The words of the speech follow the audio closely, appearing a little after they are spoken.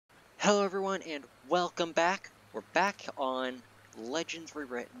Hello everyone and welcome back. We're back on Legends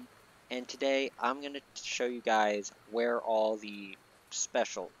Rewritten, and today I'm going to show you guys where all the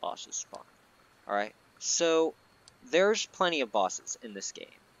special bosses spawn. Alright, so there's plenty of bosses in this game.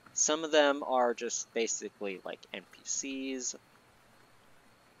 Some of them are just basically like NPCs,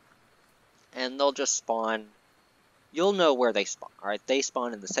 and they'll just spawn. You'll know where they spawn, alright? They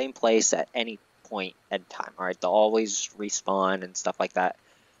spawn in the same place at any point in time, alright? They'll always respawn and stuff like that.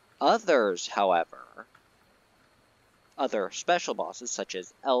 Others, however, other special bosses such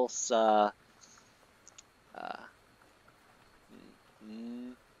as Elsa,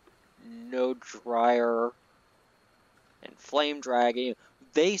 No Dryer, and Flame Dragon,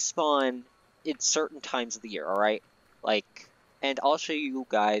 they spawn in certain times of the year, alright? And I'll show you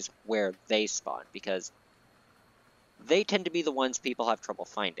guys where they spawn, because they tend to be the ones people have trouble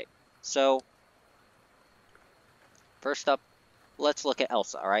finding. So, first up, let's look at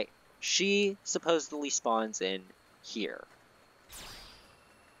Elsa, alright? She supposedly spawns in here.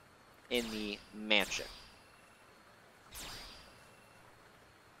 In the mansion.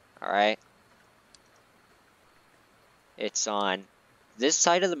 Alright? It's on this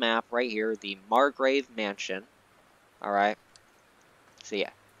side of the map right here, the Margrave Mansion. Alright? So yeah,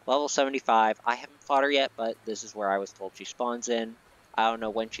 level 75. I haven't fought her yet, but this is where I was told she spawns in. I don't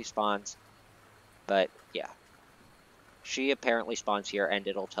know when she spawns, but yeah. She apparently spawns here, and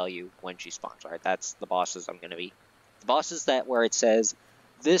it'll tell you when she spawns, alright? That's the bosses I'm gonna be. The bosses that where it says,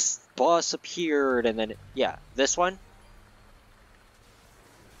 this boss appeared, and then, yeah, this one.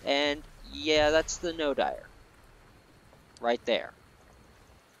 And, yeah, that's the No Dyer. Right there.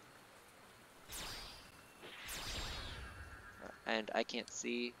 And I can't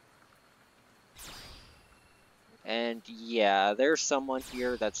see. And, yeah, there's someone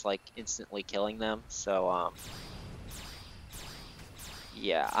here that's, like, instantly killing them, so,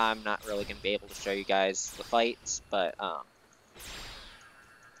 yeah, I'm not really going to be able to show you guys the fights, but,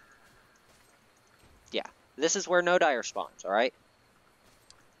 yeah. This is where No Dyer spawns, alright?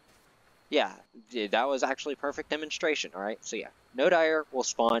 Yeah, that was actually a perfect demonstration, alright? So yeah, No Dyer will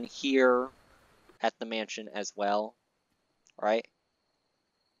spawn here at the mansion as well, alright?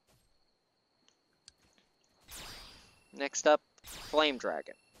 Next up, Flame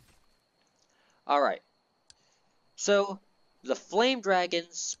Dragon. Alright, so the Flame Dragon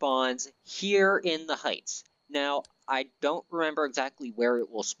spawns here in the Heights. Now, I don't remember exactly where it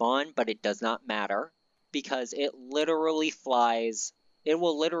will spawn, but it does not matter, because it literally flies. It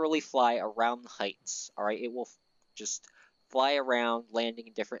will literally fly around the Heights, alright? It will just fly around, landing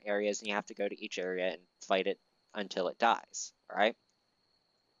in different areas, and you have to go to each area and fight it until it dies, alright?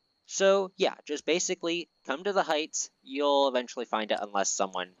 So, yeah, just basically come to the Heights. You'll eventually find it unless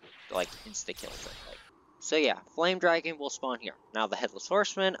someone, like, insta-kills it. So yeah, Flame Dragon will spawn here. Now the Headless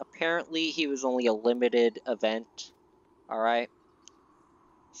Horseman, apparently he was only a limited event, alright?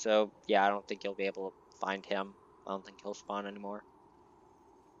 So yeah, I don't think you'll be able to find him. I don't think he'll spawn anymore.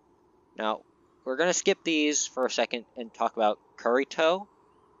 Now, we're going to skip these for a second and talk about Kurito,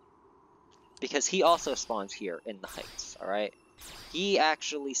 because he also spawns here in the Heights, alright? He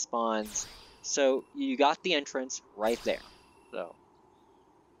actually spawns, so you got the entrance right there. So,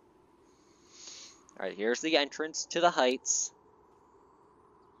 alright, here's the entrance to the Heights.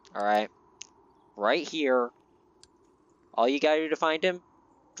 Alright, right here. All you gotta do to find him,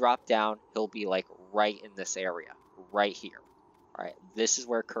 drop down. He'll be like right in this area, right here. Alright, this is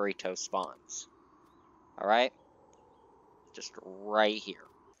where Kurito spawns. Alright, just right here.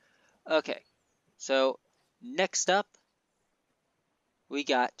 Okay, so next up, we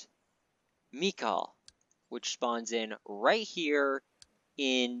got Mikal, which spawns in right here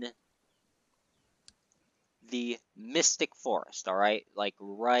in the Mystic Forest, alright? Like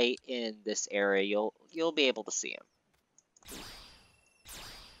right in this area, you'll be able to see him.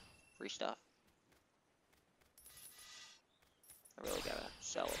 Free stuff. I really gotta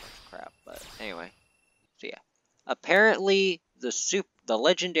sell a bunch of crap, but anyway. So yeah. Apparently, the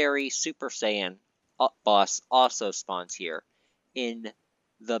legendary Super Saiyan boss also spawns here in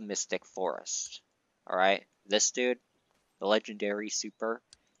the Mystic Forest. Alright? This dude, the legendary Super,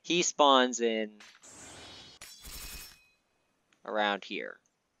 he spawns in around here.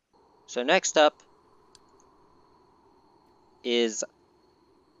 So next up is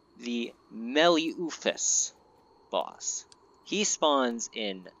the Meliufus boss. He spawns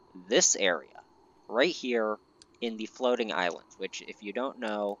in this area, right here in the floating islands, which, if you don't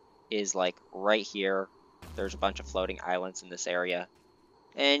know, is like right here. There's a bunch of floating islands in this area.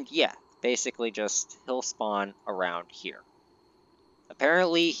 And yeah, basically just he'll spawn around here.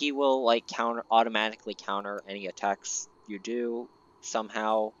 Apparently he will like automatically counter any attacks you do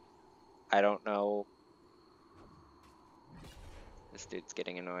somehow. I don't know. This dude's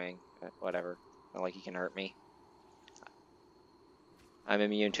getting annoying. Whatever. Not like he can hurt me. I'm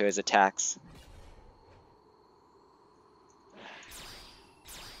immune to his attacks.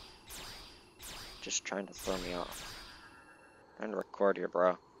 Just trying to throw me off. Trying to record here,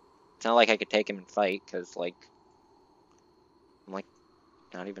 bro. It's not like I could take him and fight, because, like, I'm, like,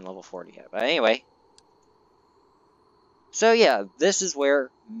 not even level 40 yet. But anyway. So, yeah, this is where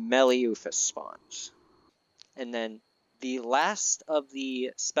Meliufus spawns. And then the last of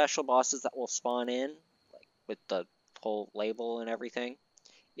the special bosses that will spawn in, like, with the whole label and everything,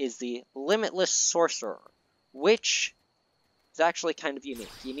 is the Limitless Sorcerer, which is actually kind of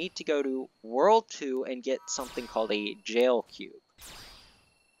unique. You need to go to World 2 and get something called a Jail Cube.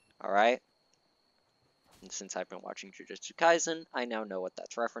 Alright? And since I've been watching Jujutsu Kaisen, I now know what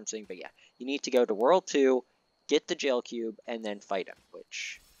that's referencing, but yeah. You need to go to World 2, get the Jail Cube, and then fight him,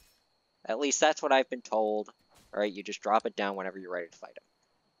 which, at least that's what I've been told. Alright, you just drop it down whenever you're ready to fight him.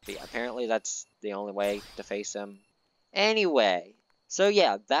 But yeah, apparently that's the only way to face him. Anyway, so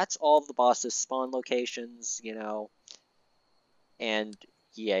yeah, that's all of the boss's spawn locations, you know. And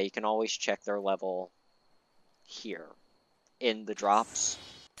yeah, you can always check their level here in the drops.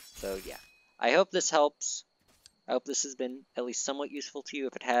 So yeah, I hope this helps. I hope this has been at least somewhat useful to you.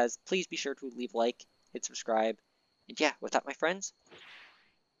 If it has, please be sure to leave a like, hit subscribe. And yeah, with that, my friends,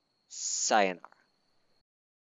 sayonara.